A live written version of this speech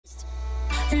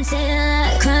until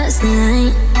I cross the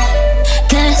line.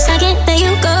 'Cause I can't let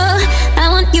you go. I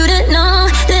want you to know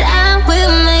that I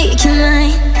will make you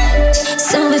mine.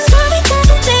 So before we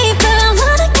dive deeper, I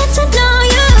wanna get to know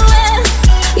you well,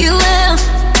 you well.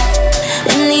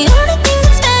 And the only thing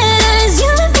that's better is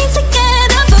you and me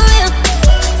together for real,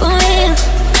 for real.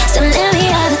 So let me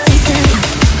have a taste of you.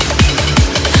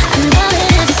 I'm gonna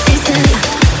have a taste of you.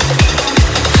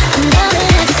 I'm gonna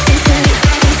have a taste of you,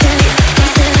 taste of you,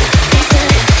 taste of you, taste of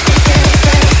you, taste of you, taste of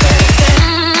you, taste of you.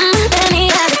 Let me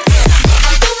have it.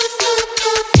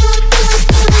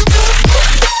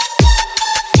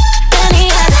 Let me have it. Let me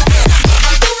have it.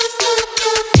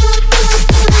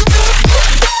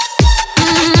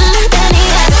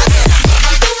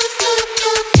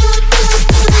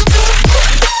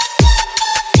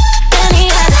 Let me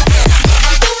have it.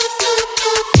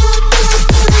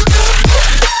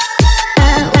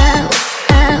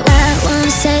 I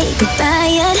won't say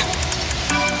goodbye yet.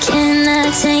 Can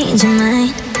I change your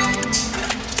mind?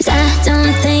 'Cause I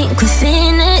don't think we're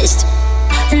finished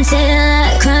until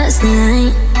I cross the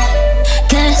line.